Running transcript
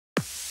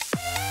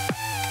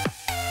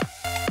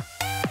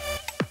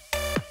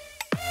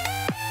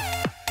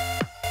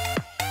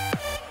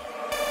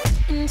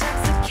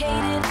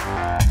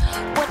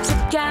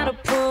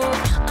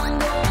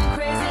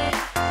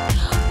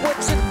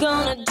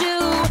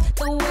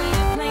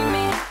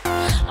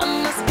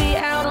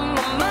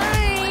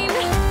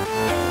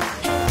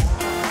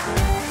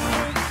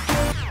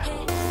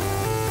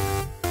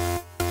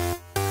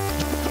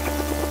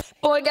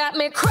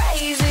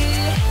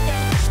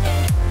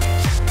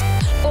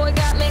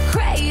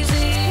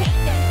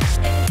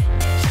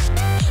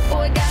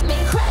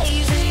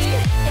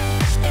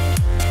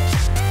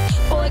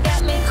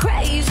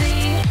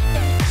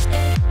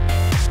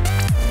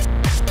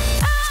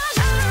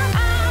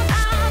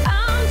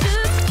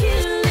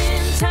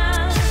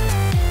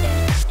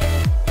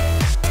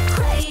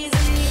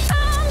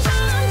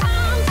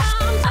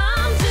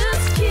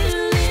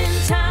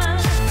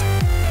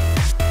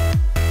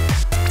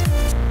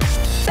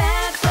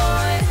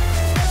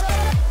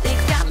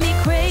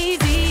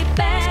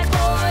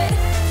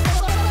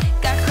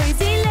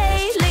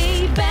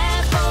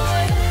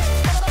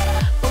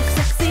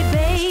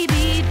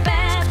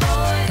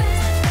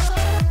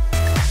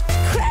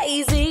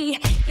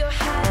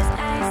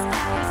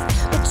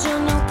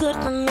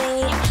for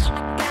me. I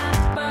got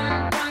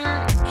burn,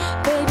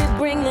 burn. Baby,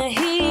 bring the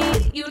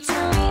heat. You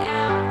turn me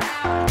out,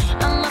 out.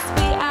 I must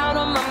be out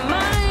of my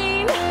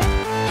mind.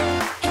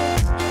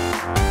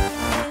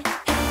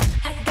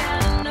 I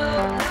gotta know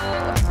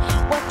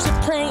what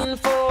you're playing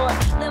for.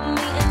 Let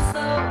me in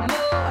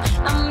slow-mo.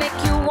 I'll make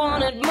you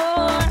want it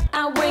more.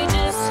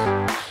 Outrageous,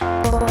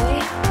 boy,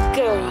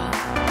 girl.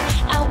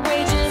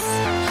 Outrageous,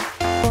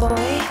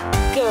 boy,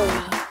 girl.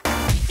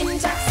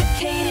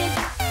 Intoxicated,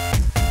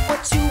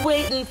 what you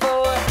waiting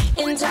for?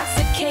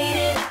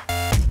 Intoxicated,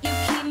 you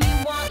keep me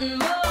wanting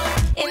more.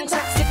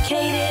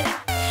 Intoxicated,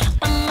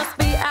 I must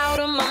be out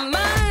of my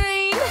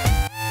mind.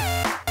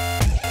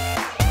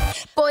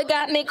 Boy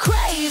got me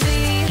crazy.